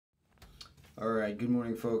All right, good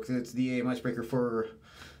morning, folks. It's the Icebreaker for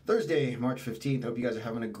Thursday, March 15th. I hope you guys are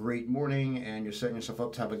having a great morning and you're setting yourself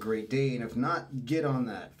up to have a great day. And if not, get on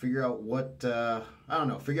that. Figure out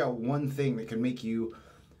figure out one thing that can make you,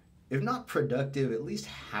 if not productive, at least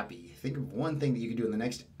happy. Think of one thing that you could do in the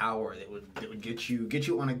next hour that would get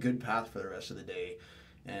you on a good path for the rest of the day,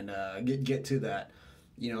 and get to that.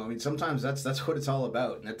 You know, I mean, sometimes that's what it's all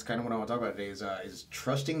about, and that's kind of what I want to talk about today is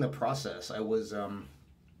trusting the process.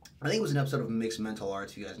 I think it was an episode of Mixed Mental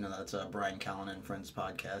Arts. If you guys know, that's Brian Callen and Friends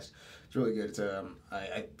podcast. It's really good. It's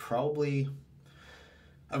I've probably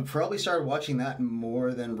started watching that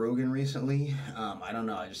more than Rogan recently. I don't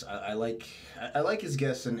know. I like his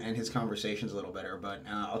guests and his conversations a little better. But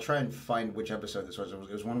I'll try and find which episode this was. It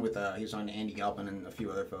was one with he was on Andy Galpin and a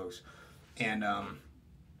few other folks, and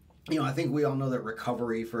you know, I think we all know that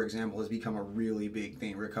recovery, for example, has become a really big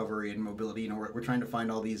thing. Recovery and mobility. You know, we're trying to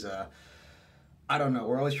find all these. I don't know.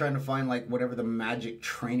 We're always trying to find like whatever the magic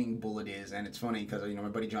training bullet is, and it's funny because my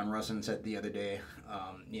buddy John Russin said the other day,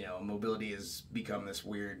 mobility has become this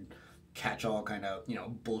weird catch-all kind of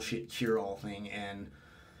bullshit cure-all thing, and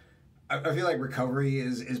I feel like recovery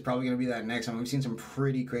is probably going to be that next. I mean, we've seen some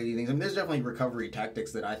pretty crazy things. I mean, there's definitely recovery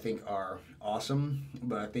tactics that I think are awesome,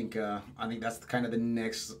 but I think that's kind of the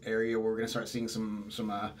next area where we're going to start seeing some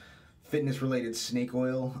fitness-related snake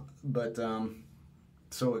oil, but.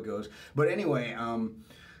 So it goes. But anyway,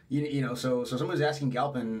 so someone was asking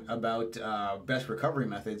Galpin about best recovery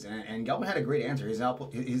methods, and Galpin had a great answer. His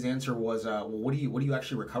answer was, well, what are you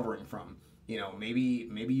actually recovering from? You know, maybe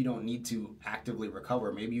you don't need to actively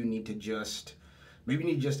recover. Maybe you need to just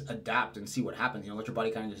adapt and see what happens. You know, let your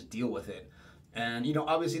body kind of just deal with it. And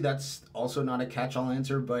obviously that's also not a catch-all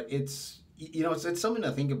answer, but it's something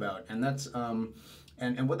to think about, and that's.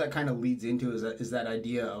 And what that kind of leads into is that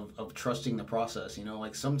idea of trusting the process. You know,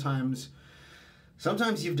 like sometimes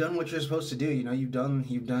you've done what you're supposed to do. You know, you've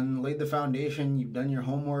laid the foundation, you've done your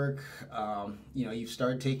homework. You've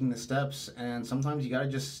started taking the steps, and sometimes you gotta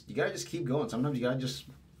just keep going. Sometimes you gotta just.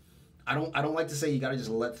 I don't like to say you gotta just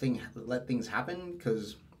let things happen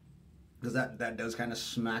because that does kind of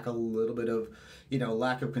smack a little bit of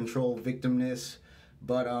lack of control, victimness,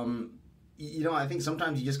 but I think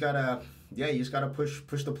sometimes you just gotta. Yeah, you just gotta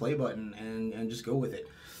push the play button and just go with it.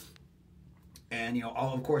 And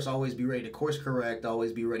of course, always be ready to course correct.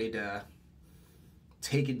 Always be ready to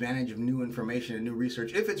take advantage of new information and new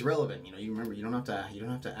research if it's relevant. You remember you don't have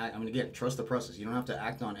to act. I mean, again, trust the process. You don't have to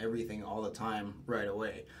act on everything all the time right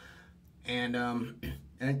away. And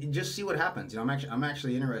just see what happens. I'm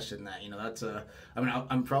actually interested in that. That's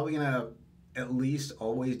I'm probably gonna at least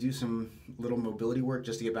always do some little mobility work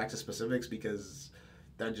just to get back to specifics because.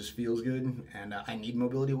 That just feels good, and I need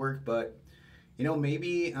mobility work. But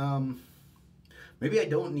maybe I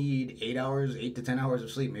don't need 8 to 10 hours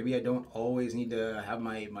of sleep. Maybe I don't always need to have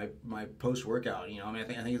my post workout. I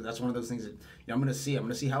think that's one of those things that I'm gonna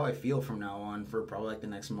see how I feel from now on for probably like the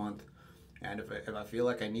next month. And if I feel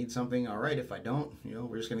like I need something, all right. If I don't,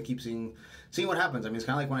 we're just gonna keep seeing what happens. I mean, it's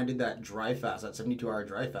kind of like when I did that dry fast, that 72-hour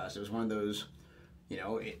dry fast. It was one of those,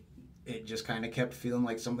 it just kind of kept feeling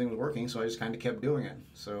like something was working, so I just kind of kept doing it.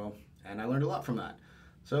 So, and I learned a lot from that.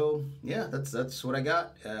 So, yeah, that's what I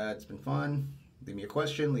got. It's been fun. Leave me a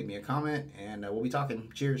question, leave me a comment, and we'll be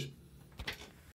talking. Cheers.